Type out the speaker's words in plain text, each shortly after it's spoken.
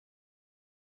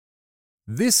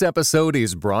This episode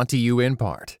is brought to you in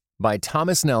part by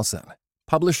Thomas Nelson,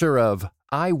 publisher of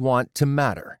I Want to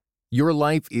Matter. Your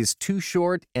life is too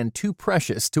short and too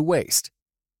precious to waste.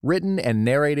 Written and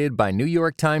narrated by New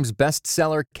York Times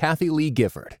bestseller Kathy Lee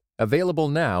Gifford. Available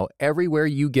now everywhere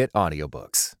you get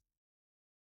audiobooks.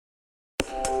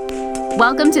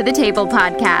 Welcome to the Table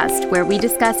Podcast, where we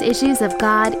discuss issues of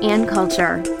God and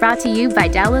culture. Brought to you by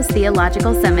Dallas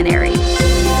Theological Seminary.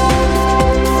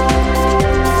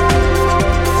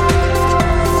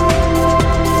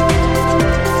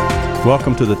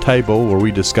 Welcome to the table where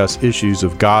we discuss issues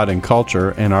of God and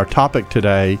culture, and our topic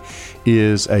today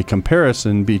is a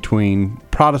comparison between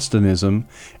Protestantism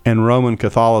and Roman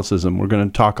Catholicism. We're going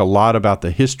to talk a lot about the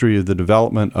history of the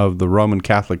development of the Roman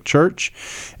Catholic Church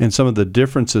and some of the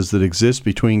differences that exist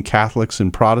between Catholics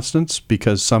and Protestants,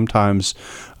 because sometimes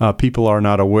people are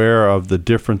not aware of the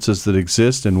differences that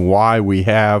exist and why we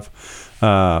have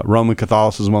Roman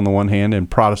Catholicism on the one hand and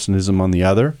Protestantism on the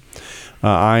other.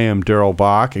 I am Darrell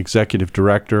Bach, Executive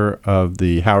Director of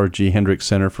the Howard G. Hendricks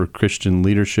Center for Christian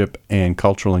Leadership and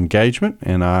Cultural Engagement,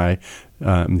 and I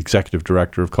am the Executive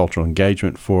Director of Cultural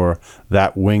Engagement for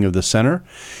that wing of the center.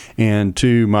 And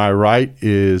to my right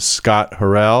is Scott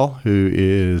Harrell, who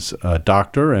is a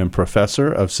doctor and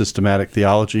professor of systematic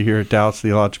theology here at Dallas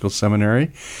Theological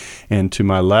Seminary. And to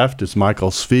my left is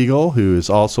Michael Spiegel, who is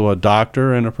also a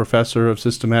doctor and a professor of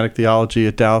systematic theology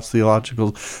at Dallas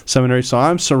Theological Seminary. So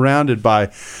I'm surrounded by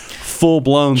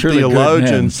full-blown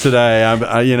theologians today.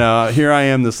 Here I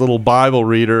am, this little Bible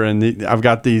reader, and I've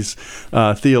got these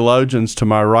theologians to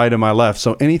my right and my left.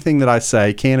 So anything that I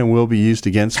say can and will be used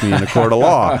against me in a court of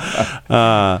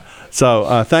law.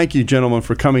 So thank you, gentlemen,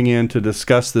 for coming in to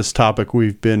discuss this topic.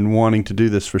 We've been wanting to do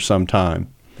this for some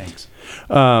time. Thanks.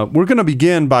 We're going to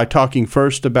begin by talking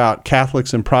first about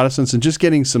Catholics and Protestants and just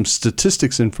getting some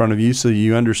statistics in front of you so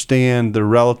you understand the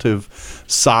relative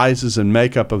sizes and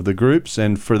makeup of the groups.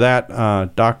 And for that,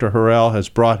 Dr. Harrell has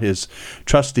brought his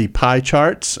trusty pie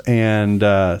charts. And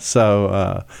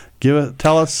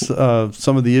tell us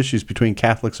some of the issues between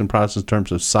Catholics and Protestants in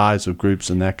terms of size of groups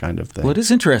and that kind of thing. Well, it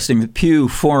is interesting. The Pew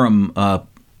Forum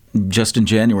just in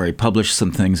January published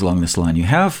some things along this line. You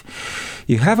have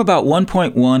about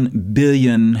 1.1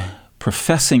 billion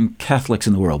professing Catholics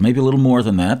in the world, maybe a little more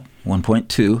than that,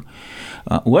 1.2.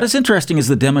 What is interesting is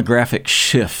the demographic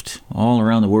shift all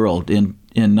around the world. In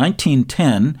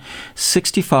 1910,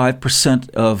 65%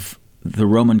 of the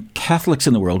Roman Catholics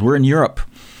in the world were in Europe.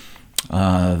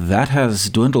 That has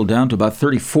dwindled down to about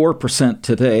 34%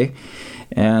 today.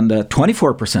 And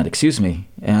 24%,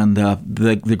 And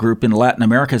the group in Latin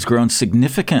America has grown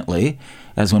significantly,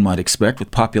 as one might expect,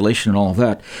 with population and all of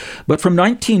that. But from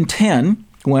 1910,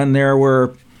 when there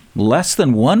were less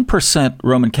than 1%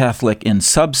 Roman Catholic in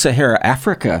sub-Saharan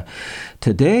Africa,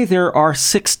 today there are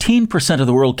 16% of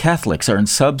the world Catholics are in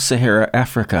sub-Saharan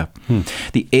Africa.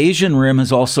 The Asian Rim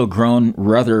has also grown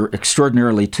rather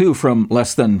extraordinarily too, from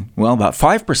less than, about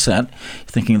 5%,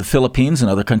 thinking of the Philippines and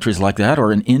other countries like that,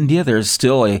 or in India there's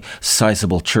still a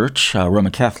sizable church,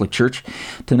 Roman Catholic Church,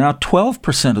 to now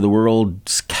 12% of the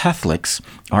world's Catholics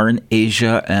are in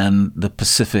Asia and the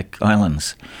Pacific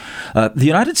Islands. The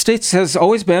United States has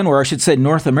always been, or I should say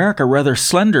North America, rather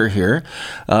slender here.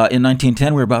 In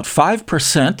 1910, we were about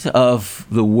 5% of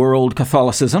the world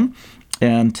Catholicism,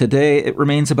 and today it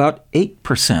remains about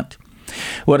 8%.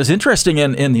 What is interesting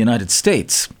in the United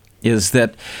States is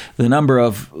that the number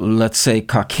of, let's say,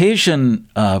 Caucasian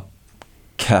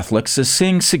Catholics is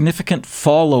seeing significant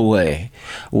fall away,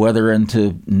 whether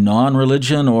into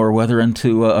non-religion or whether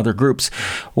into other groups.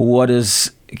 What is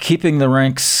keeping the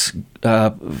ranks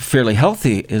fairly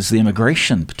healthy is the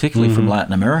immigration, particularly from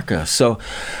Latin America. So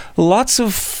lots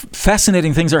of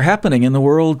fascinating things are happening in the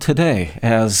world today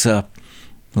as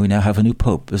we now have a new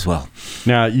pope as well.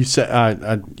 Now, you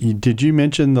said, did you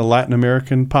mention the Latin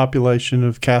American population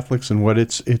of Catholics and what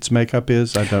its makeup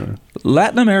is? I don't know.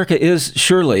 Latin America is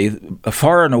surely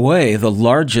far and away the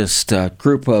largest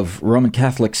group of Roman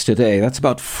Catholics today. That's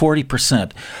about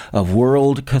 40% of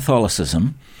world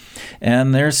Catholicism.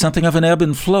 And there's something of an ebb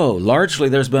and flow. Largely,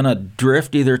 there's been a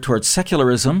drift either towards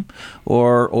secularism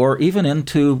or even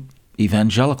into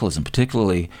evangelicalism,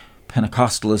 particularly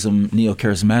Pentecostalism,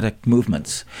 neo-charismatic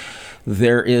movements.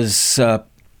 There is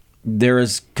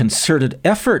concerted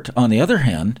effort, on the other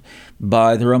hand,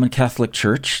 by the Roman Catholic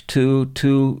Church to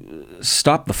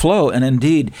stop the flow and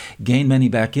indeed gain many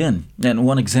back in. And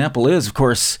one example is, of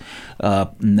course,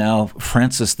 now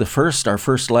Francis I, our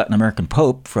first Latin American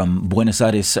Pope from Buenos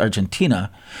Aires,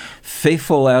 Argentina,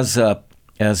 faithful as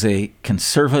a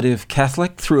conservative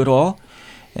Catholic through it all,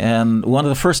 And one of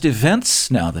the first events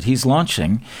now that he's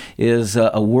launching is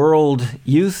a World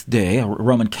Youth Day, a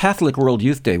Roman Catholic World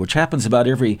Youth Day, which happens about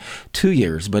every 2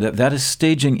 years, but that is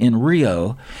staging in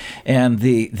Rio. And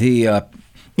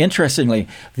interestingly,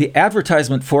 the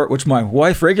advertisement for it, which my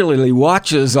wife regularly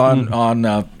watches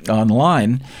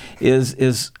online,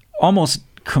 is almost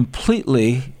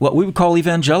completely what we would call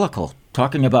evangelical,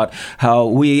 talking about how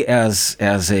we as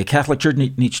a Catholic Church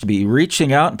needs to be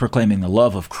reaching out and proclaiming the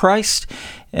love of Christ,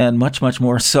 and much, much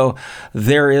more. So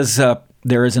there is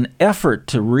an effort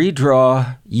to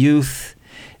redraw youth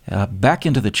back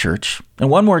into the church. And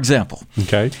one more example.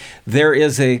 Okay. There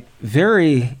is a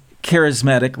very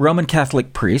charismatic Roman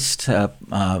Catholic priest,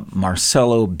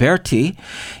 Marcello Berti,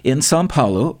 in São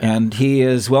Paulo, and he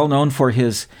is well known for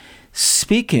his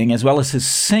speaking as well as his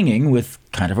singing with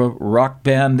kind of a rock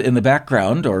band in the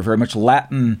background, or very much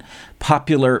Latin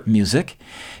popular music.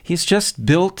 He's just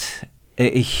built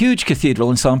a huge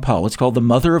cathedral in São Paulo. It's called the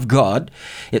Mother of God.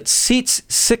 It seats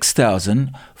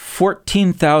 6,000.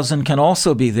 14,000 can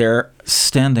also be there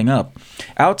standing up.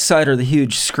 Outside are the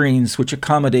huge screens, which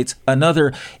accommodates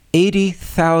another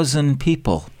 80,000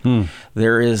 people.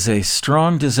 There is a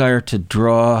strong desire to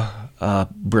draw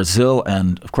Brazil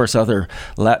and, of course, other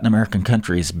Latin American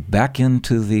countries back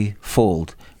into the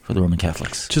fold for the Roman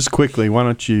Catholics. Just quickly, why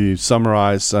don't you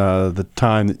summarize the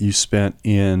time that you spent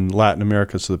in Latin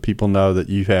America so that people know that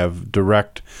you have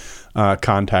direct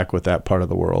contact with that part of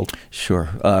the world? Sure.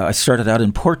 I started out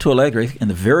in Porto Alegre in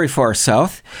the very far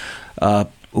south,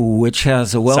 which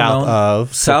has a well-known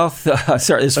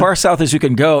as far south as you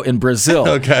can go in Brazil.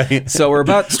 Okay. So we're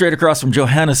about straight across from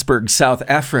Johannesburg, South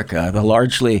Africa, the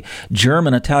largely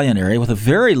German-Italian area with a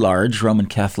very large Roman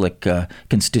Catholic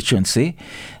constituency.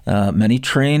 Many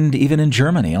trained even in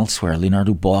Germany, elsewhere,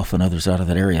 Leonardo Boff and others out of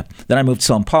that area. Then I moved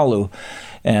to São Paulo,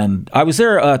 and I was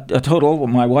there a total,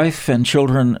 my wife and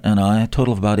children and I, a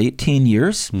total of about 18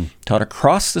 years, taught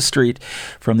across the street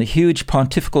from the huge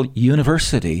Pontifical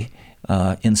University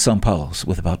in São Paulo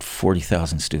with about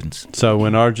 40,000 students. So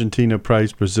when Argentina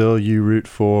plays Brazil, you root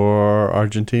for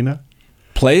Argentina?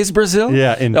 Plays Brazil?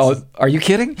 Yeah. Oh, are you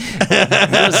kidding?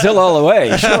 Brazil all the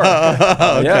way, sure.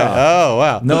 Okay. Yeah. Oh,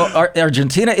 wow. No,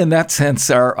 Argentina in that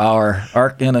sense are our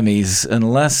arch enemies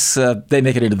unless they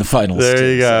make it into the finals.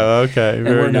 There you go. Okay. And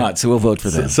we're not, so we'll vote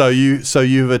for them. So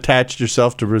you've attached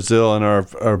yourself to Brazil and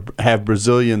are have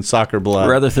Brazilian soccer blood.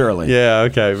 Rather thoroughly. Yeah.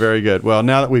 Okay. Very good. Well,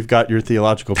 now that we've got your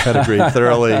theological pedigree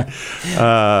thoroughly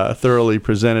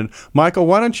presented, Michael,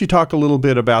 why don't you talk a little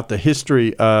bit about the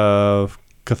history of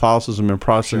Catholicism and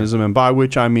Protestantism, and by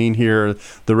which I mean here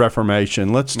the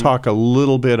Reformation. Let's talk a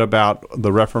little bit about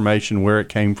the Reformation, where it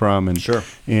came from, and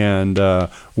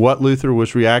what Luther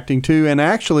was reacting to, and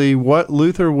actually what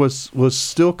Luther was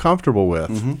still comfortable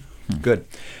with. Good.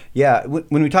 Yeah,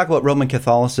 when we talk about Roman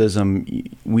Catholicism,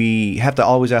 we have to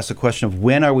always ask the question of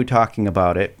when are we talking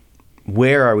about it,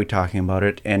 where are we talking about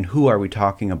it, and who are we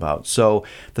talking about? So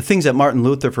the things that Martin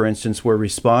Luther, for instance, were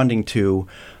responding to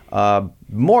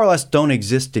more or less don't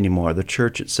exist anymore. The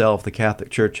church itself, the Catholic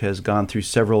Church, has gone through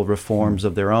several reforms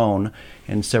of their own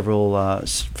and several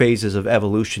phases of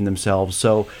evolution themselves.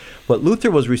 So what Luther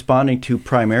was responding to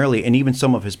primarily, and even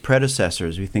some of his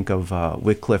predecessors, we think of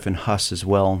Wycliffe and Huss as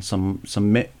well,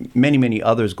 and many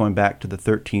others going back to the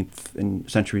 13th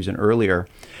centuries and earlier,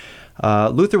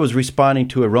 Luther was responding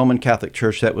to a Roman Catholic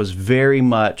Church that was very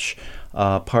much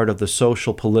part of the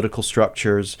social political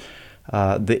structures.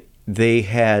 They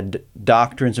had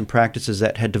doctrines and practices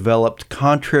that had developed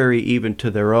contrary even to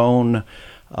their own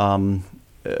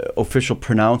official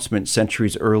pronouncement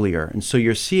centuries earlier. And so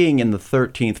you're seeing in the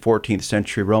 13th, 14th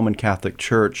century Roman Catholic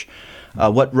Church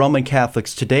what Roman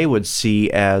Catholics today would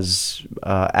see as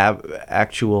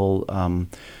actual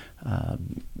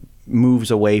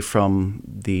moves away from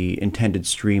the intended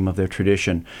stream of their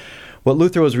tradition. What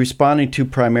Luther was responding to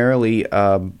primarily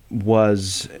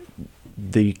was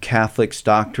the Catholics'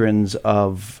 doctrines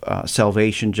of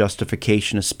salvation,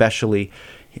 justification, especially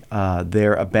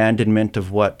their abandonment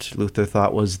of what Luther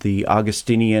thought was the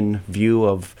Augustinian view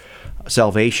of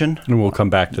salvation. And we'll come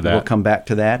back to that.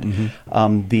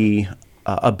 Mm-hmm. The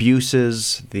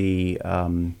abuses, the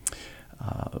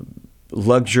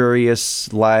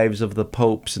luxurious lives of the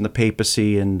popes and the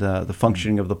papacy, and the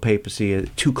functioning of the papacy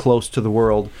too close to the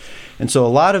world. And so a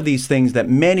lot of these things that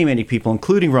many people,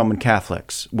 including Roman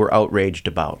Catholics, were outraged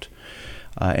about.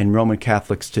 And Roman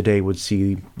Catholics today would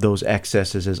see those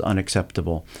excesses as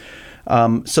unacceptable.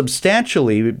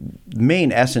 Substantially, the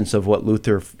main essence of what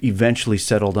Luther eventually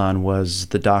settled on was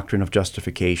the doctrine of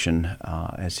justification,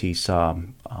 as he saw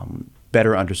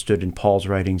better understood in Paul's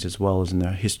writings as well as in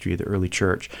the history of the early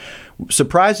church.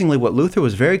 Surprisingly, what Luther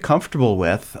was very comfortable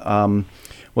with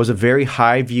was a very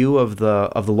high view of the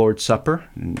Lord's Supper,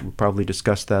 and we'll probably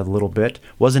discuss that a little bit.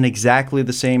 Wasn't exactly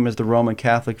the same as the Roman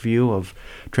Catholic view of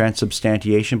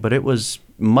transubstantiation, but it was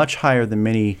much higher than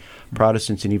many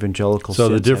Protestants and evangelicals. So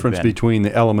the difference between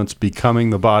the elements becoming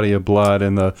the body of blood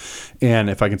and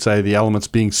if I can say, the elements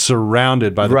being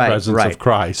surrounded by the presence of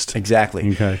Christ.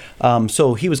 Exactly. Okay.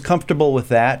 So he was comfortable with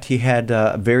that. He had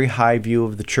a very high view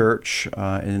of the church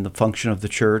and the function of the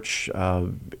church.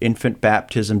 Infant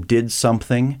baptism did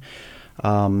something.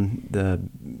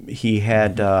 He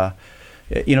had, the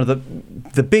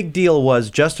big deal was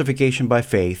justification by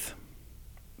faith,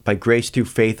 by grace through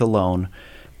faith alone,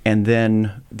 and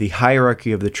then the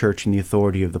hierarchy of the church and the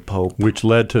authority of the Pope. Which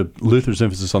led to Luther's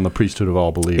emphasis on the priesthood of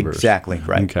all believers. Exactly,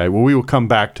 right. Okay, well, we will come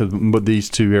back to these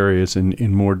two areas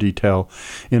in more detail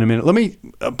in a minute. Let me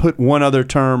put one other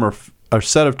term or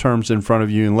set of terms in front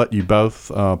of you and let you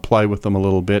both play with them a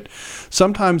little bit.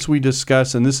 Sometimes we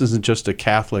discuss, and this isn't just a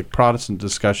Catholic Protestant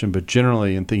discussion, but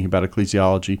generally in thinking about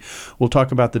ecclesiology, we'll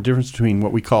talk about the difference between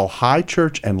what we call high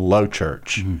church and low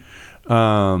church. Mm-hmm.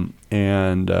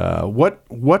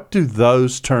 What do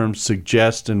those terms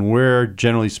suggest, and where,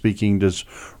 generally speaking, does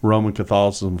Roman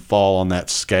Catholicism fall on that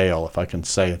scale, if I can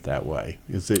say it that way?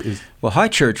 Well, high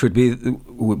church would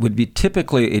be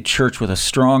typically a church with a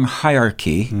strong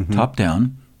hierarchy, mm-hmm. top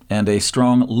down, and a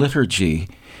strong liturgy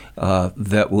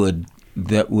that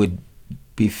would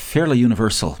be fairly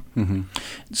universal. Mm-hmm.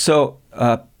 So.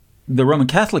 The Roman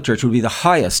Catholic Church would be the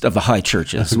highest of the high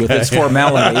churches, with its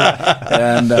formality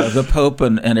and the Pope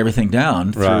and everything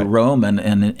down through Rome and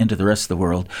into the rest of the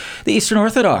world. The Eastern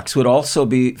Orthodox would also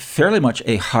be fairly much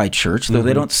a high church, though mm-hmm.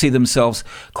 they don't see themselves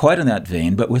quite in that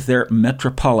vein, but with their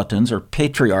metropolitans or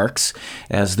patriarchs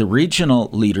as the regional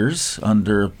leaders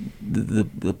under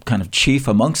the kind of chief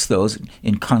amongst those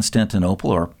in Constantinople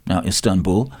or now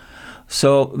Istanbul.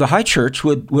 So the high church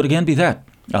would again be that.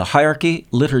 Hierarchy,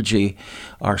 liturgy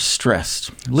are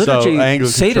stressed. Liturgy, so Anglican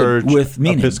sated Church, with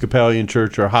meaning. Episcopalian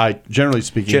Church are high, generally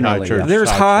speaking, high church. There's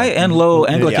high and low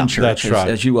Anglican Church,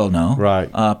 as you well know. Right.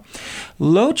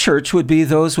 Low church would be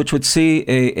those which would see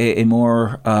a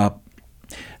more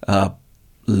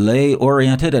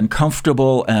lay-oriented and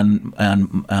comfortable and a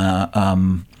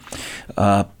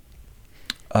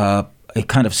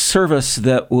kind of service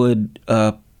that would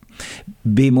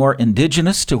be more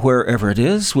indigenous to wherever it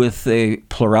is, with a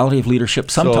plurality of leadership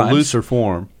sometimes. So a looser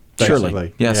form, basically.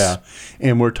 Surely, yes. Yeah.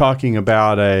 And we're talking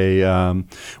about an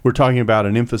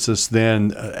emphasis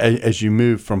then, as you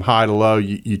move from high to low,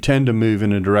 you tend to move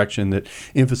in a direction that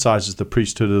emphasizes the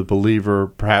priesthood of the believer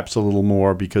perhaps a little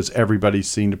more, because everybody's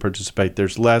seen to participate.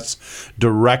 There's less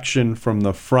direction from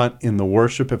the front in the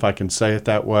worship, if I can say it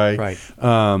that way. Right.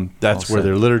 That's where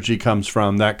their liturgy comes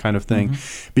from, that kind of thing.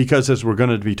 Mm-hmm. Because as we're going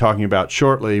to be talking about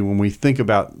shortly, when we think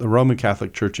about the Roman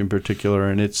Catholic Church in particular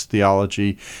and its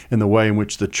theology and the way in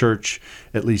which the Church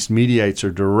at least mediates or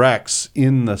directs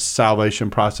in the salvation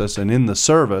process and in the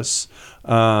service,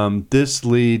 this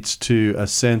leads to a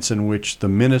sense in which the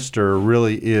minister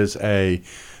really is a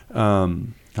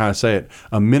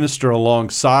minister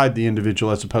alongside the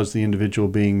individual, as opposed to the individual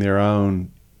being their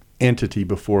own entity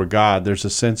before God. There's a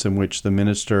sense in which the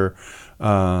minister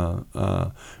can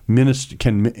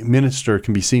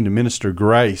be seen to minister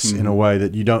grace mm-hmm. in a way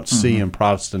that you don't see mm-hmm. in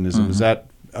Protestantism. Mm-hmm. Is that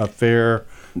a fair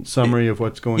summary of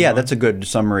what's going on? Yeah, that's a good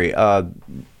summary.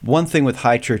 One thing with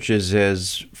high churches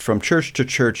is from church to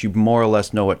church, you more or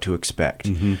less know what to expect.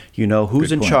 Mm-hmm. You know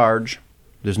who's in charge.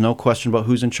 There's no question about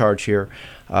who's in charge here.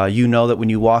 You know that when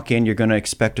you walk in, you're going to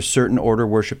expect a certain order of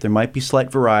worship. There might be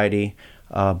slight variety.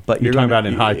 But you're talking about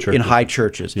in high churches. In high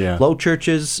churches. Yeah. Low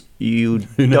churches, you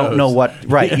don't know what.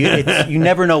 Right. You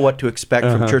never know what to expect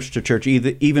from church to church,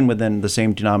 even within the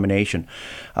same denomination.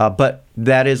 But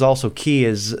that is also key,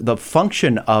 is the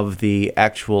function of the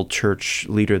actual church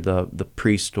leader, the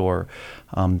priest or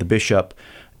the bishop,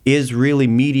 is really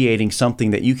mediating something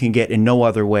that you can get in no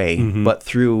other way mm-hmm. but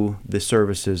through the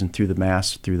services and through the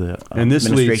Mass, through the and this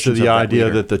leads to the idea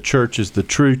that the church is the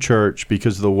true church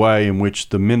because of the way in which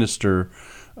the minister,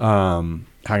 how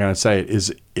can I say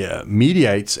it,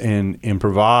 mediates and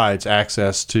provides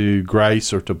access to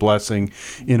grace or to blessing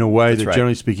in a way that,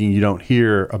 generally speaking, you don't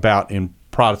hear about in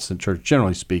Protestant church,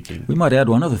 generally speaking. We might add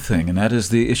one other thing, and that is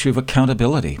the issue of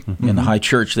accountability. Mm-hmm. In the high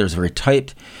church, there's very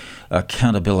tight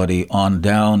accountability on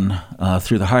down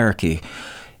through the hierarchy.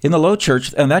 In the low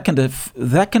church, and that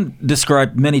can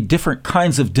describe many different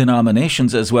kinds of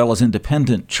denominations as well as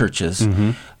independent churches.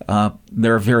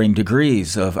 There are varying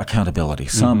degrees of accountability.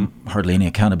 Some hardly any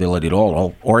accountability at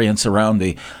all orients around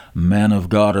the man of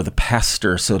God or the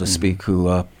pastor, so to speak,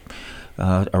 who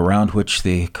around which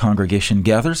the congregation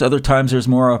gathers. Other times there's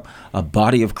more a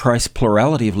body of Christ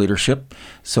plurality of leadership,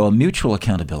 so a mutual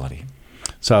accountability.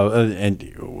 So,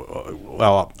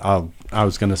 I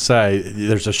was going to say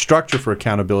there's a structure for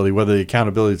accountability, whether the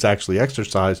accountability is actually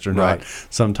exercised or not.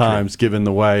 Sometimes, given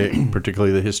the way,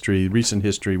 particularly the recent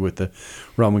history with the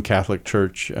Roman Catholic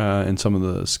Church and some of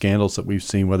the scandals that we've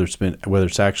seen, whether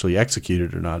it's actually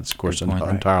executed or not, it's of course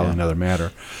entirely another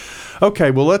matter.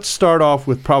 Okay, well, let's start off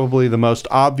with probably the most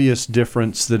obvious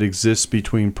difference that exists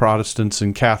between Protestants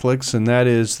and Catholics, and that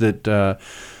is that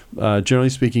generally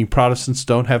speaking, Protestants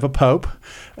don't have a pope.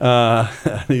 I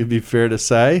think it'd be fair to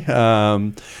say.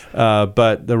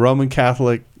 But the Roman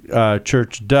Catholic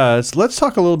Church does. Let's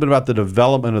talk a little bit about the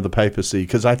development of the papacy,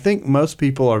 because I think most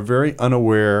people are very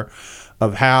unaware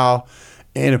of how,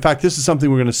 and in fact, this is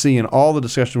something we're going to see in all the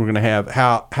discussion we're going to have,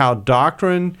 how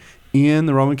doctrine in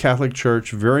the Roman Catholic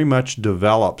Church very much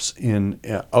develops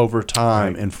over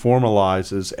time and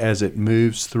formalizes as it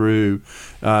moves through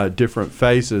different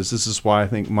phases. This is why I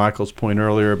think Michael's point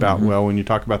earlier about, well, when you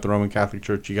talk about the Roman Catholic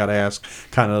Church, you got to ask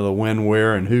kind of the when,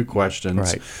 where, and who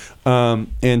questions. Right.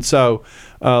 And so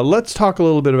let's talk a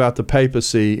little bit about the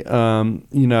papacy.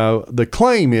 The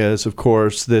claim is, of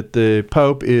course, that the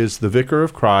Pope is the vicar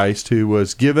of Christ who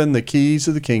was given the keys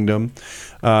of the kingdom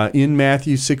in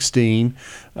Matthew 16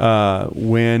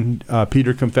 when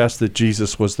Peter confessed that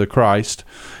Jesus was the Christ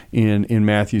in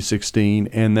Matthew 16,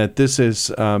 and that this has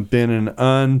been an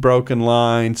unbroken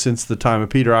line since the time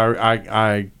of Peter.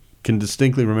 I can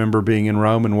distinctly remember being in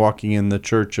Rome and walking in the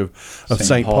church of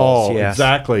St. Paul. Yes.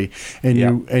 Exactly.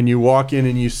 And you walk in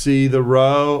and you see the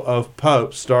row of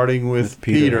popes, starting with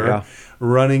Peter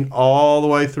running all the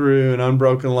way through an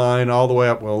unbroken line all the way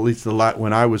up. Well, at least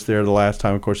when I was there the last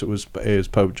time, of course, it was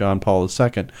Pope John Paul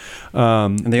II.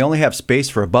 And they only have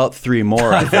space for about 3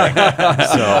 more, I think.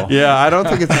 So. Yeah, I don't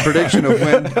think it's a prediction of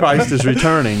when Christ is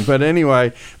returning. But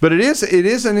anyway, it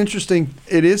is an interesting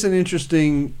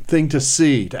thing to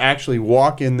see, to actually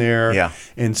walk in there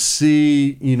and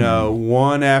see,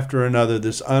 one after another,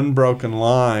 this unbroken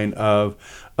line of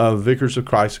vicars of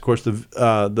Christ. Of course,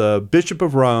 the Bishop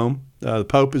of Rome. The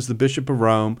Pope is the Bishop of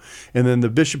Rome, and then the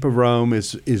Bishop of Rome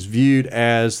is viewed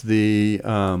as the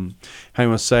how do you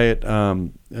want to say it,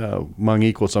 among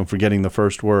equals. I'm forgetting the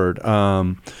first word,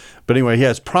 but anyway, he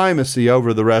has primacy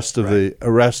over the rest of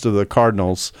the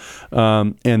cardinals,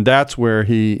 and that's where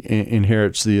he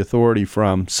inherits the authority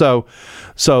from. So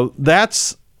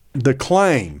that's the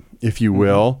claim, if you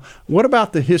will. What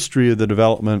about the history of the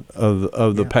development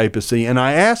of the papacy? And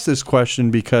I ask this question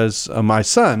because my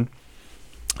son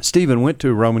Stephen went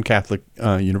to Roman Catholic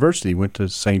University, went to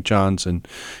St. John's in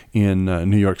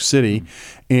New York City,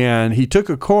 and he took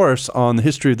a course on the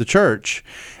history of the church.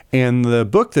 And the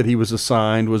book that he was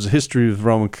assigned was a history of the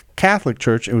Roman Catholic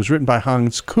Church. It was written by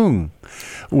Hans Küng,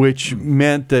 which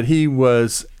meant that he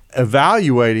was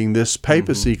evaluating this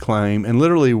papacy claim. And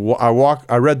literally,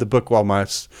 I read the book while my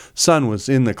son was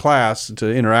in the class to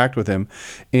interact with him,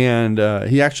 and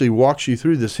he actually walks you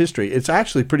through this history. It's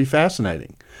actually pretty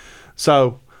fascinating.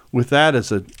 So with that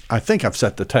I think I've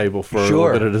set the table for a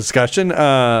little bit of discussion.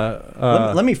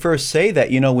 Let me first say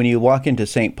that, when you walk into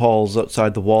St. Paul's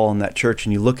outside the wall in that church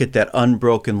and you look at that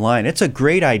unbroken line, it's a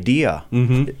great idea.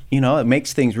 It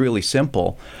makes things really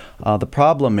simple. The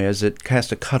problem is it has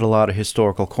to cut a lot of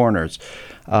historical corners.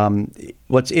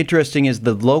 What's interesting is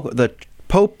the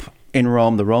Pope in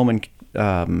Rome, the Roman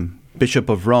Bishop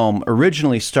of Rome,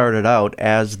 originally started out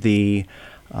as the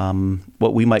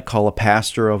what we might call a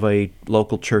pastor of a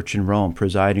local church in Rome,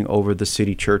 presiding over the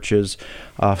city churches,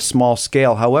 small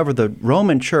scale. However, the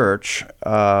Roman church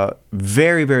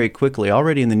very, very quickly,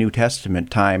 already in the New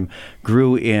Testament time,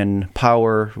 grew in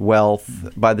power, wealth.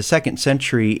 By the 2nd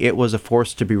century, it was a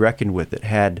force to be reckoned with. It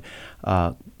had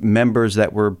members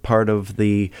that were part of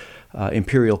the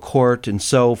imperial court. And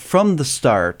so from the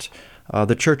start,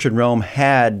 the church in Rome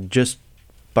had, just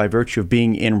by virtue of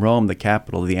being in Rome, the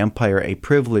capital of the empire, a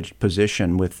privileged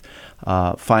position with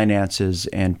finances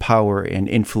and power and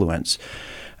influence.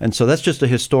 And so that's just a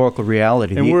historical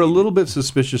reality. And we're a little bit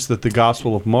suspicious that the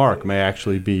Gospel of Mark may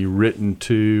actually be written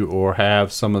to or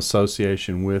have some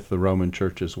association with the Roman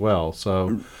Church as well.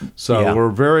 So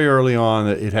we're very early on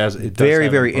that it does very,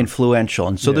 have very influential.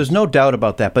 And so there's no doubt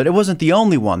about that. But it wasn't the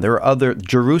only one. There were other.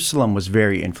 Jerusalem was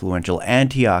very influential.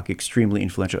 Antioch, extremely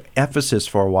influential. Ephesus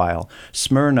for a while.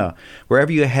 Smyrna,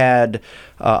 wherever you had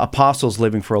apostles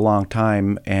living for a long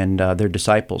time and their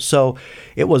disciples. So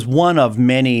it was one of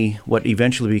many what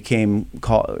eventually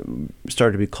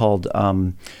started to be called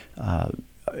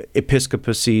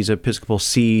episcopal sees.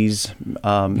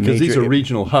 Because these are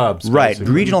regional hubs. Right,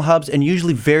 basically. regional hubs and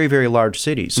usually very, very large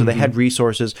cities. So they had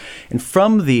resources. And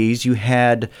from these, you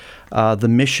had the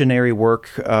missionary work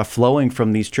flowing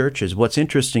from these churches. What's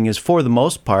interesting is, for the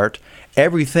most part,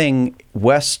 everything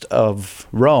west of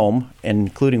Rome,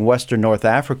 including Western North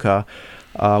Africa,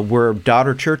 were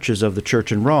daughter churches of the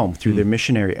church in Rome through their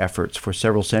missionary efforts for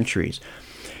several centuries.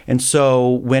 And so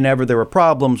whenever there were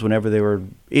problems, whenever there were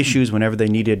issues, whenever they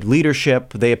needed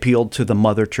leadership, they appealed to the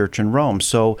mother church in Rome.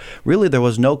 So really there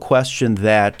was no question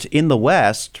that in the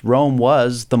West, Rome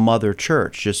was the mother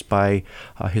church, just by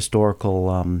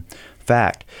historical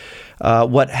fact.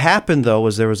 What happened, though,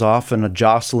 was there was often a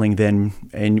jostling then,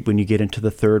 and when you get into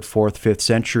the 3rd, 4th, 5th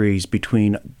centuries,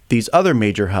 between these other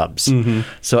major hubs.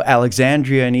 So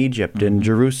Alexandria in Egypt, and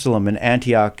Jerusalem, and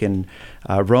Antioch, and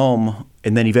Rome,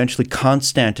 and then eventually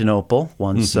Constantinople,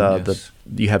 once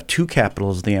you have two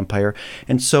capitals of the empire.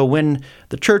 And so when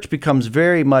the church becomes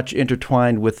very much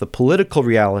intertwined with the political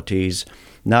realities,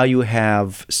 now you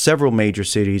have several major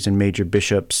cities and major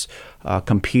bishops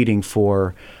competing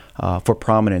for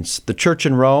prominence. The church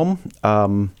in Rome,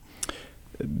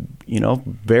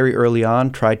 very early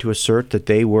on tried to assert that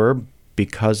they were,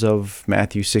 because of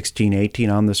Matthew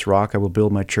 16:18, on this rock I will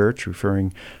build my church,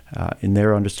 referring in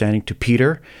their understanding to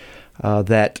Peter,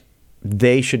 that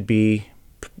they should be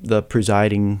the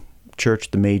presiding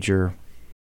church, the major.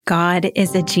 God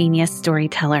is a genius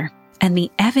storyteller, and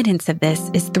the evidence of this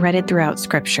is threaded throughout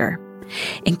Scripture.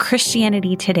 In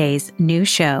Christianity Today's new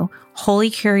show,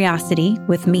 Holy Curiosity,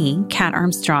 with me, Kat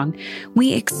Armstrong,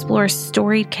 we explore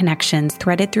storied connections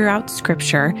threaded throughout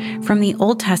Scripture from the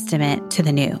Old Testament to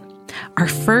the New. Our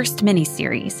first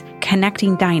mini-series,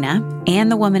 Connecting Dinah and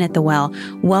the Woman at the Well,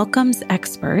 welcomes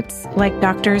experts like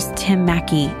Drs. Tim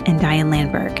Mackey and Diane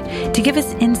Landberg to give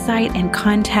us insight and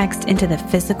context into the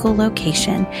physical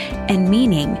location and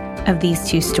meaning of these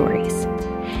two stories.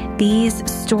 These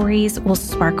stories will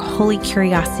spark holy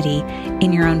curiosity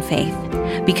in your own faith,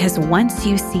 because once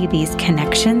you see these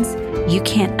connections, you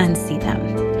can't unsee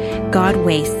them. God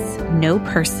wastes no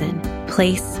person,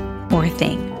 place, or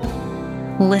thing.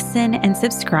 Listen and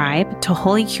subscribe to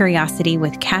Holy Curiosity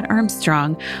with Kat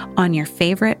Armstrong on your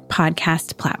favorite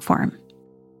podcast platform.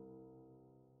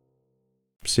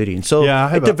 City. And so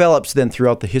it develops then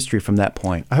throughout the history from that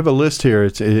point. I have a list here.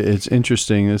 It's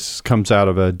interesting. This comes out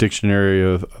of a dictionary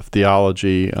of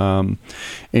theology.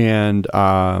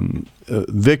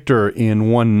 Victor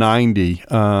in 190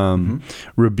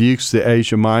 rebukes the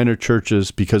Asia Minor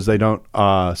churches because they don't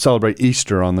celebrate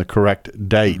Easter on the correct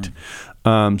date.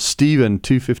 Stephen,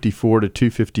 254 to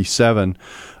 257,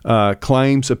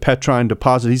 claims a Petrine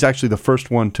deposit. He's actually the first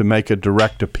one to make a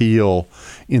direct appeal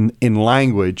in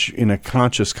language in a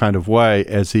conscious kind of way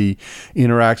as he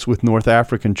interacts with North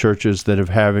African churches that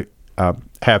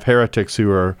have heretics who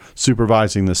are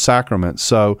supervising the sacrament.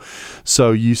 So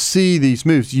you see these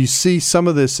moves. You see some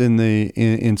of this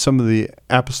in some of the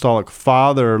apostolic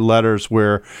father letters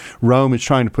where Rome is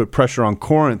trying to put pressure on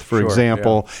Corinth, for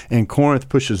example, and Corinth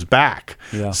pushes back.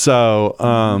 Yeah.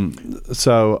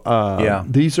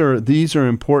 These are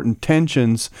important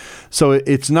tensions. So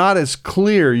it's not as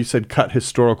clear. You said cut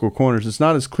historical corners. It's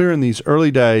not as clear in these early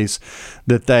days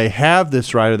that they have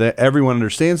this right, or that everyone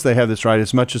understands they have this right,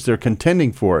 as much as they're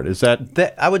contending for it. Is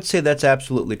that I would say that's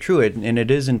absolutely true, and it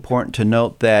is important to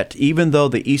note that even though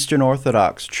the Eastern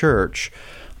Orthodox Church,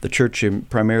 the church,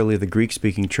 primarily the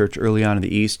Greek-speaking church early on in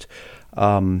the East,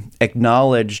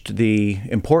 acknowledged the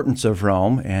importance of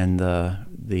Rome and the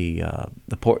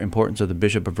importance of the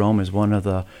Bishop of Rome as one of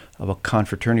a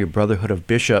confraternity, a brotherhood of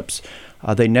bishops,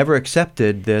 they never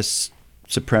accepted this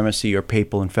supremacy or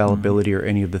papal infallibility or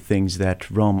any of the things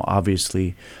that Rome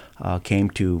obviously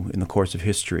came to in the course of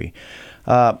history.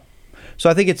 So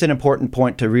I think it's an important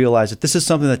point to realize that this is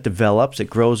something that develops,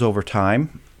 it grows over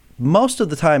time. Most of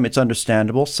the time it's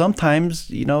understandable. Sometimes,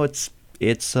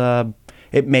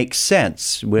 it makes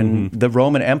sense when the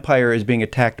Roman Empire is being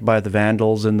attacked by the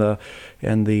Vandals and the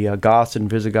Goths and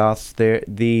Visigoths.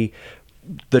 The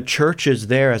church is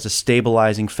there as a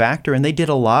stabilizing factor, and they did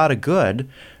a lot of good,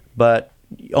 but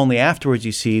only afterwards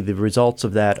you see the results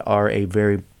of that are a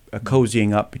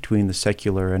cozying up between the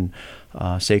secular and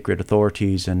sacred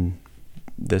authorities, and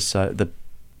this the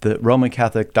Roman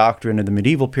Catholic doctrine in the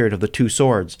medieval period of the two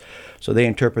swords. So they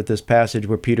interpret this passage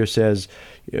where Peter says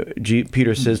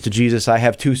to Jesus, "I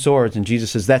have two swords," and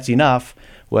Jesus says, "That's enough."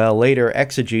 Well, later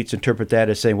exegetes interpret that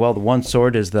as saying, well, the one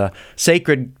sword is the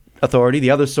sacred authority, the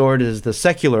other sword is the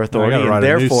secular authority, and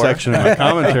therefore a new section of my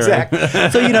commentary. Exactly. So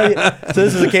so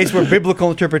this is a case where biblical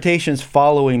interpretation is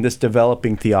following this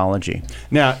developing theology.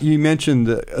 Now, you mentioned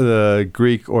the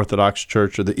Greek Orthodox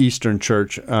Church or the Eastern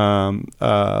Church. We ought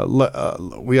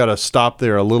to stop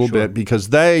there a little bit because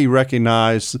they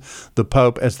recognize the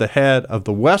Pope as the head of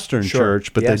the Western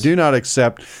Church, but they do not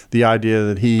accept the idea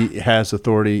that he has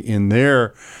authority in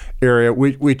their area,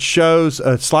 which shows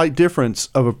a slight difference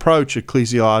of approach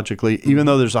ecclesiologically. Even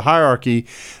though there's a hierarchy,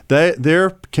 they're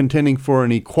contending for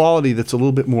an equality that's a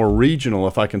little bit more regional,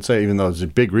 if I can say, even though it's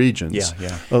big regions.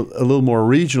 A little more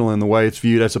regional in the way it's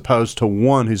viewed as opposed to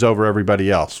one who's over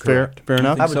everybody else. Fair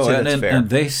enough? I would say that's fair.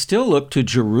 And they still look to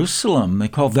Jerusalem. They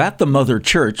call that the Mother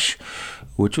Church,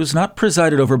 which was not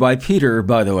presided over by Peter,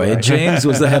 by the way. Right. James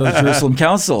was the head of the Jerusalem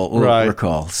Council, we'll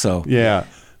recall. So yeah.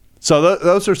 So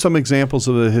those are some examples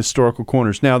of the historical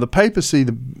corners. Now, the papacy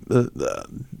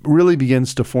really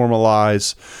begins to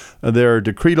formalize. There are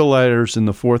decretal letters in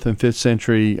the 4th and 5th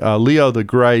century. Leo the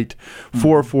Great,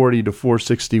 440 to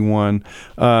 461,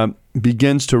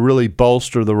 begins to really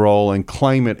bolster the role and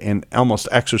claim it and almost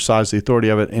exercise the authority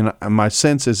of it. And my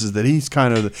sense is that he's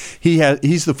kind of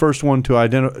he's the first one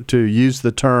to use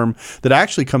the term that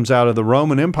actually comes out of the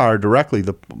Roman Empire directly.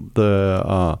 The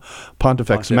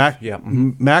Pontifex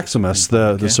Maximus,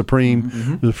 the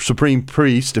supreme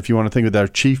priest, if you want to think of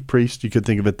that, chief priest, you could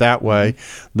think of it that way,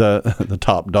 the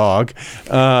top dog,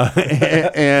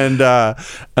 and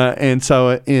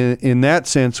so in that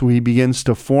sense, he begins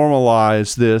to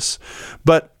formalize this.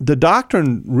 But the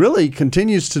doctrine really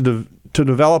continues to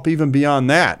develop even beyond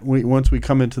that. Once we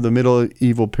come into the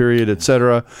medieval period,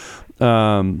 etc.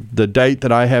 The date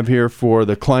that I have here for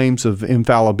the claims of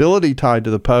infallibility tied to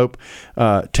the Pope,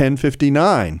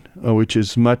 1059, which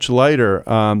is much later.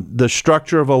 The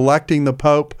structure of electing the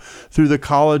Pope through the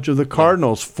College of the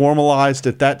Cardinals, formalized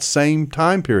at that same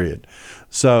time period.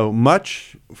 So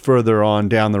much further on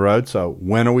down the road. So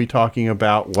when are we talking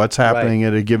about what's happening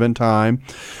at a given time?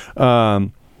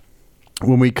 When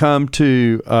we come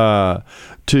to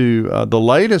the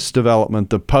latest development,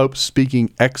 the Pope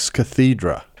speaking ex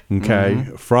cathedra,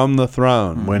 from the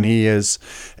throne, when he is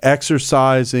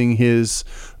exercising his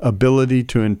ability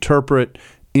to interpret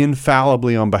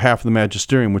infallibly on behalf of the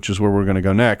magisterium, which is where we're going to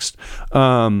go next.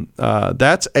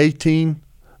 That's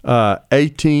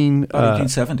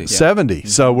 1870. 70.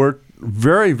 So we're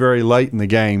very, very late in the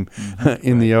game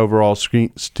in the overall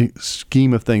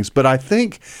scheme of things. But I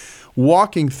think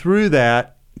walking through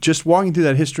that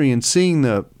history and seeing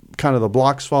the kind of the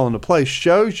blocks fall into place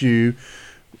shows you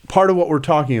part of what we're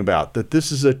talking about, that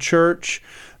this is a church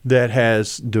that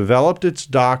has developed its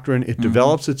doctrine. It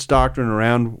develops its doctrine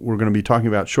around, we're going to be talking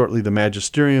about shortly, the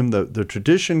magisterium, the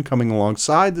tradition coming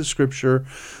alongside the scripture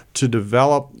to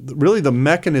develop really the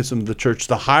mechanism of the church,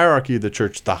 the hierarchy of the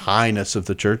church, the highness of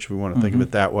the church, if we want to think of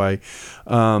it that way.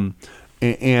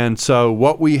 And so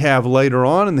what we have later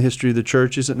on in the history of the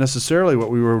church isn't necessarily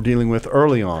what we were dealing with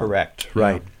early on. Correct.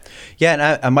 Right. Yeah,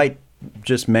 and I might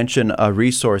just mention a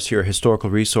resource here, a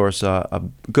historical resource, a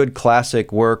good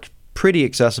classic work, pretty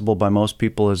accessible by most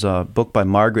people, is a book by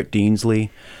Margaret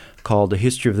Deansley called The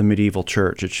History of the Medieval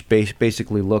Church. It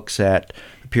basically looks at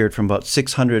the period from about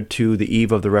 600 to the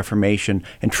eve of the Reformation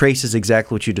and traces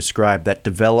exactly what you described, that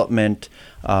development,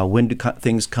 when do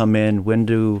things come in, when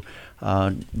do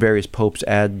various popes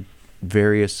add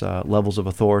various levels of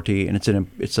authority, and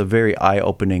it's a very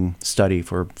eye-opening study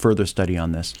for further study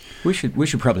on this. We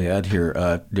should probably add here,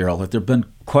 Daryl, that there have been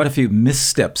quite a few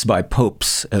missteps by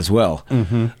popes as well.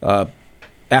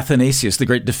 Athanasius, the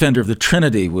great defender of the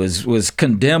Trinity, was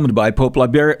condemned by Pope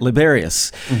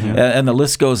Liberius, and the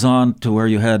list goes on to where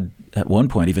you had at one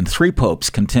point even 3 popes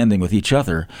contending with each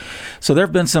other. So there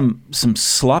have been some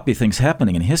sloppy things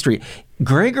happening in history.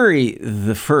 Gregory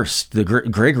the First,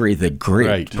 Gregory the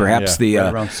Great, perhaps the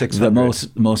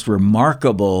most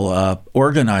remarkable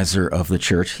organizer of the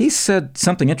church. He said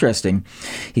something interesting.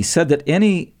 He said that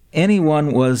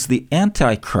anyone was the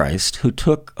Antichrist who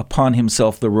took upon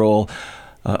himself the role,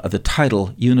 the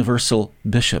title universal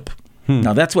bishop.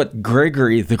 Now, that's what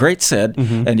Gregory the Great said,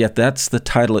 and yet that's the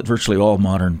title that virtually all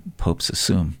modern popes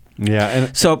assume.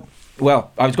 Yeah. So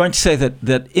Well, I was going to say that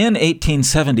in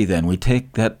 1870, then, we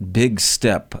take that big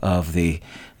step of the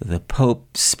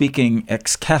Pope speaking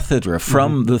ex cathedra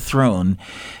from the throne,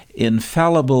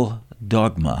 infallible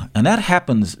dogma. And that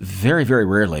happens very, very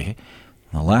rarely.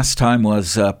 The last time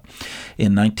was in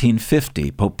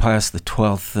 1950. Pope Pius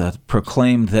XII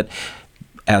proclaimed that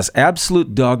as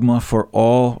absolute dogma for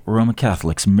all Roman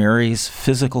Catholics, Mary's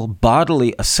physical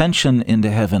bodily ascension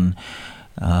into heaven,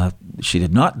 she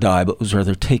did not die, but was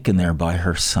rather taken there by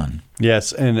her Son.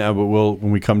 Yes, and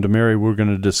when we come to Mary, we're going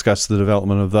to discuss the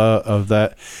development of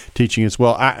that teaching as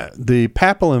well. The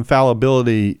papal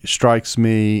infallibility strikes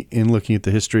me in looking at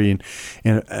the history,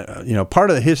 and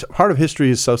part of history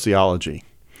is sociology,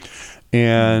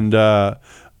 and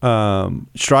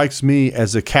strikes me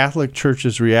as the Catholic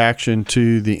Church's reaction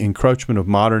to the encroachment of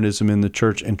modernism in the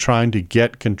Church and trying to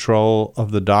get control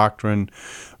of the doctrine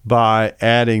by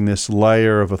adding this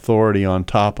layer of authority on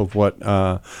top of what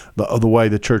the way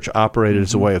the Church operated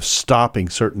as a way of stopping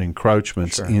certain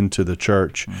encroachments into the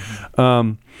Church.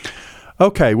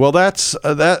 Okay, well that's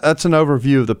an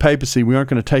overview of the papacy. We aren't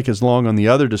going to take as long on the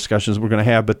other discussions we're going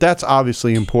to have, but that's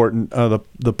obviously important.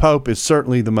 The Pope is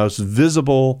certainly the most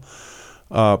visible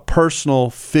personal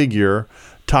figure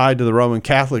tied to the Roman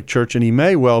Catholic Church, and he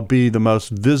may well be the most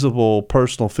visible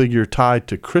personal figure tied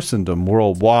to Christendom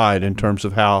worldwide in terms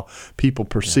of how people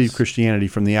perceive Christianity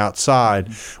from the outside,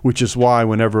 which is why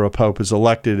whenever a pope is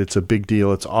elected, it's a big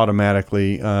deal. It's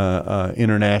automatically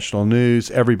international news.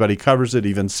 Everybody covers it.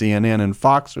 Even CNN and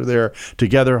Fox are there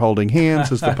together holding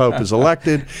hands as the pope is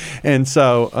elected. And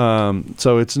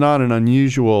so it's not an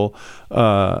unusual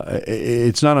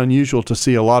to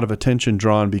see a lot of attention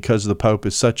drawn because the Pope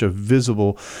is such a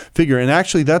visible figure. And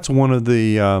actually, that's one of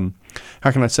the,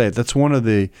 that's one of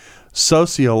the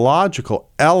sociological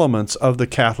elements of the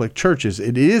Catholic Church.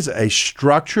 It is a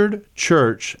structured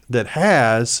church that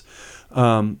has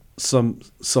some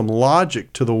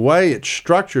logic to the way it's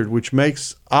structured, which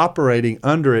makes operating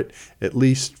under it, at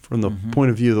least from the point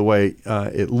of view of the way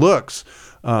it looks,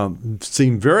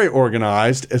 seem very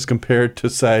organized as compared to,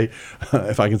 say,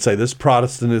 if I can say this,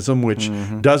 Protestantism, which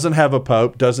doesn't have a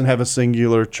pope, doesn't have a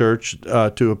singular church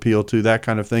to appeal to, that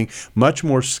kind of thing. Much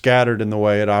more scattered in the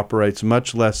way it operates,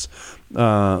 much less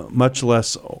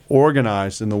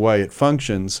organized in the way it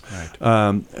functions,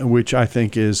 which I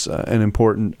think is an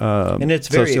important and it's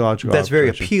sociological that's very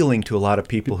observation. appealing to a lot of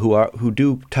people who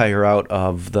do tire out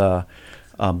of the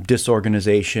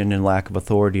disorganization and lack of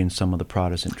authority in some of the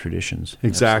Protestant traditions.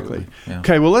 Exactly. Yeah.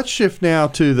 Okay, well, let's shift now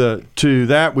to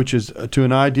that which is to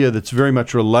an idea that's very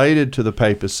much related to the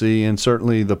papacy, and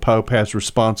certainly the Pope has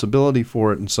responsibility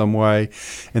for it in some way,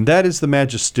 and that is the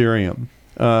magisterium.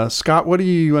 Scott, what do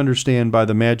you understand by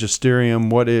the magisterium?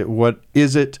 What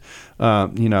is it?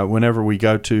 Whenever we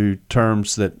go to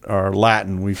terms that are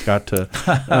Latin, we've got to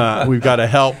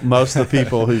help most of the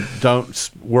people who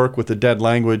don't work with the dead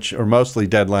language or mostly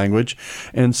dead language.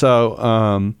 And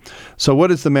so what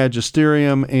is the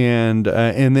magisterium? And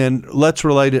then let's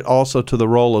relate it also to the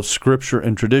role of Scripture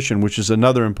and tradition, which is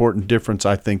another important difference,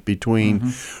 I think,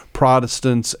 between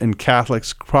Protestants and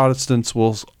Catholics. Protestants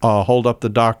will hold up the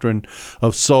doctrine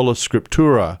of sola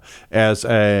scriptura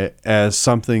as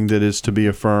something that is to be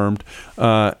affirmed.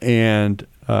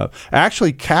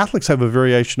 Actually, Catholics have a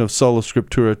variation of sola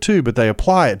scriptura too, but they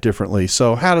apply it differently.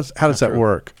 So how does that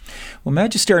work? Well,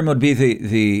 magisterium would be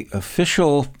the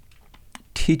official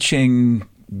teaching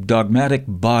dogmatic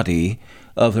body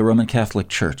of the Roman Catholic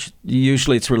Church.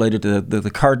 Usually it's related to the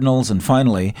cardinals, and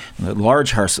finally the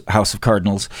large house of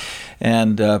cardinals,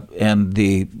 and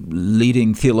the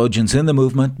leading theologians in the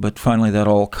movement. But finally, that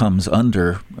all comes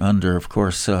under of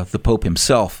course, the Pope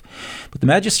himself. But the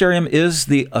magisterium is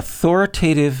the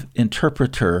authoritative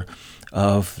interpreter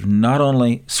of not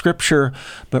only Scripture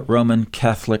but Roman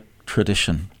Catholic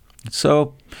tradition.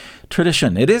 So,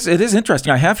 tradition. It is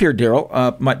interesting. I have here,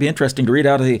 Daryl, might be interesting to read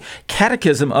out of the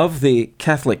Catechism of the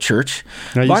Catholic Church.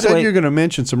 Now, you said you're going to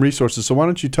mention some resources, so why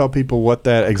don't you tell people what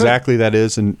that exactly that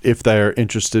is, and if they're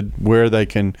interested, where they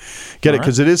can get it,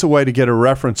 because it is a way to get a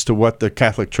reference to what the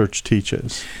Catholic Church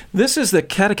teaches. This is the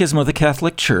Catechism of the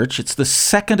Catholic Church. It's the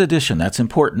second edition. That's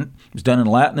important. It was done in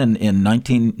Latin in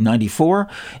 1994,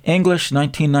 English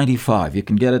 1995. You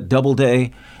can get it double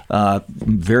day.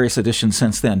 Various editions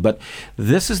since then. But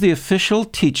this is the official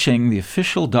teaching, the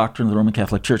official doctrine of the Roman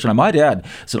Catholic Church. And I might add,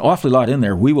 there's an awfully lot in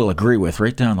there we will agree with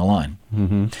right down the line.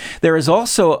 There is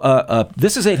also,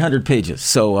 this is 800 pages,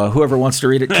 so whoever wants to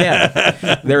read it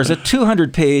can. There's a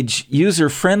 200-page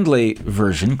user-friendly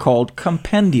version called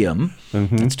Compendium.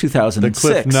 It's 2006. The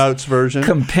Cliff Notes version.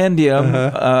 Compendium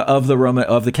of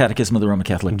the Catechism of the Roman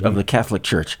Catholic of the Catholic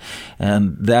Church,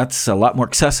 and that's a lot more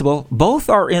accessible. Both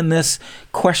are in this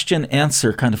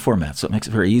question-answer kind of format, so it makes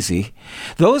it very easy.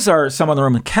 Those are some on the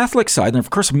Roman Catholic side, and of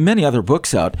course many other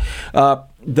books out.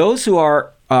 Those who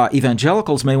are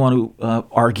evangelicals may want to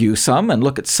argue some and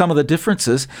look at some of the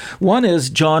differences. One is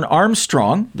John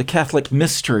Armstrong, The Catholic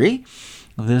Mystery.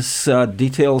 This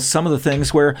details some of the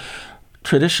things where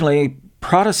traditionally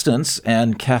Protestants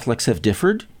and Catholics have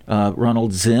differed.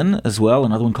 Ronald Zinn as well,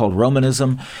 another one called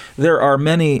Romanism. There are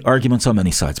many arguments on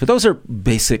many sides, but those are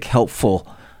basic, helpful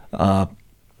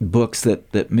books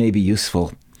that may be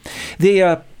useful.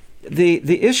 The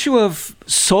issue of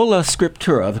sola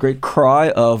scriptura, the great cry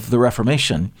of the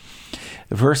Reformation,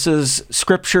 versus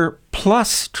Scripture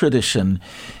plus tradition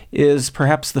is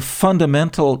perhaps the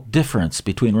fundamental difference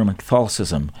between Roman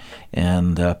Catholicism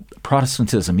and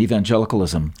Protestantism,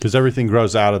 evangelicalism. Because everything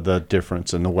grows out of the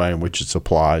difference in the way in which it's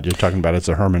applied. You're talking about it's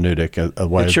a hermeneutic, a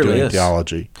way of doing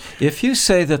theology. If you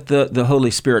say that the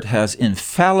Holy Spirit has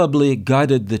infallibly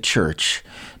guided the Church,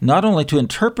 not only to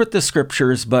interpret the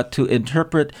Scriptures, but to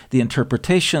interpret the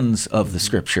interpretations of the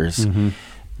Scriptures,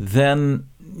 then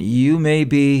you may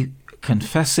be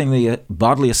confessing the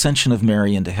bodily ascension of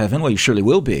Mary into heaven. Well, you surely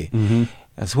will be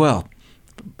as well.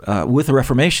 With the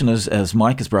Reformation, as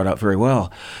Mike has brought out very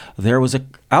well, there was an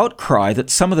outcry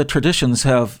that some of the traditions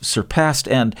have surpassed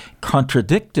and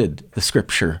contradicted the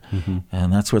Scripture,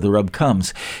 and that's where the rub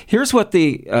comes. Here's what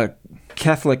the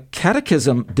Catholic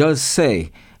Catechism does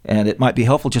say, and it might be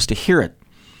helpful just to hear it.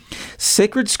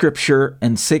 Sacred Scripture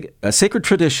and sacred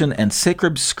tradition and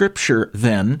sacred Scripture,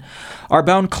 then, are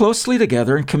bound closely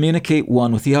together and communicate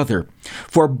one with the other.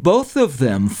 For both of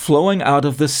them, flowing out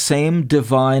of the same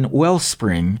divine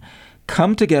wellspring,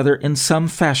 come together in some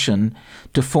fashion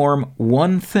to form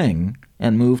one thing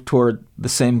and move toward the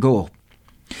same goal.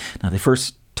 Now, they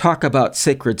first talk about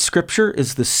sacred Scripture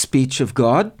is the speech of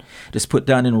God. It is put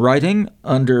down in writing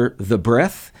under the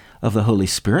breath of the Holy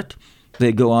Spirit.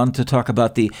 They go on to talk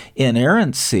about the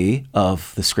inerrancy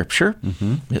of the Scripture,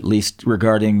 at least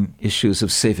regarding issues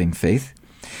of saving faith.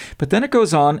 But then it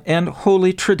goes on, and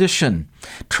holy tradition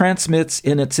transmits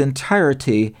in its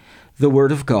entirety the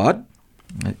Word of God.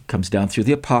 It comes down through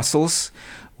the apostles.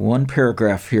 One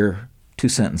paragraph here, 2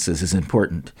 sentences, is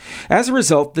important. As a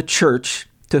result, the Church,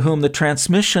 to whom the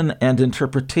transmission and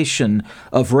interpretation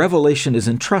of revelation is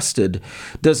entrusted,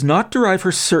 does not derive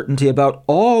her certainty about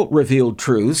all revealed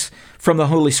truths from the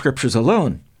Holy Scriptures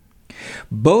alone.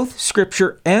 Both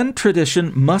Scripture and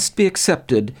tradition must be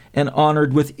accepted and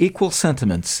honored with equal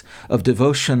sentiments of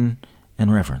devotion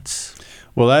and reverence.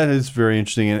 Well, that is very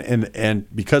interesting. And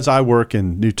because I work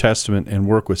in New Testament and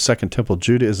work with Second Temple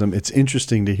Judaism, it's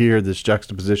interesting to hear this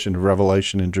juxtaposition of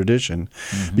revelation and tradition,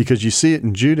 because you see it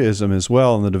in Judaism as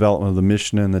well in the development of the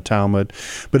Mishnah and the Talmud.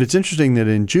 But it's interesting that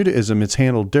in Judaism, it's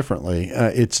handled differently.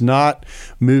 It's not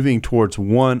moving towards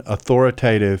one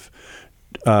authoritative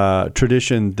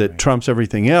tradition that trumps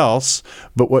everything else,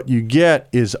 but what you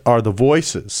get are the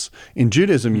voices. In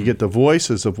Judaism, you get the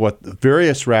voices of what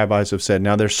various rabbis have said.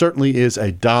 Now, there certainly is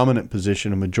a dominant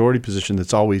position, a majority position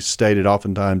that's always stated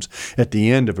ofoftentimes at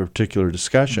the end of a particular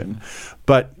discussion,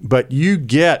 but you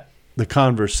get the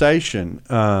conversation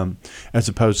as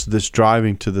opposed to this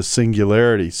driving to the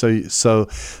singularity. So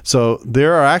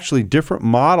there are actually different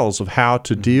models of how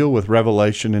to deal with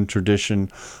revelation and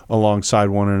tradition alongside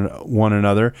one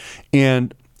another.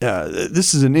 And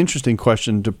this is an interesting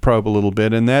question to probe a little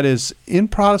bit, and that is, in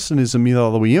Protestantism,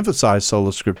 although we emphasize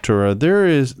sola scriptura, there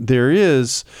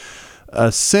is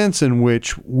a sense in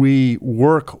which we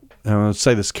work, and I'll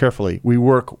say this carefully, we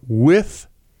work with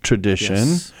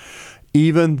tradition,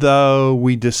 even though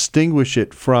we distinguish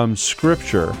it from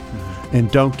Scripture and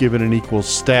don't give it an equal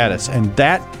status. And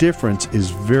that difference is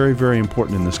very, very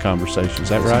important in this conversation. Is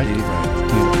that right? Indeed,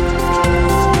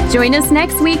 right. Join us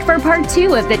next week for part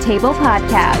 2 of the Table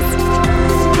Podcast.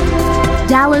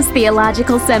 Dallas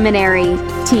Theological Seminary.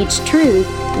 Teach truth,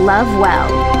 love well.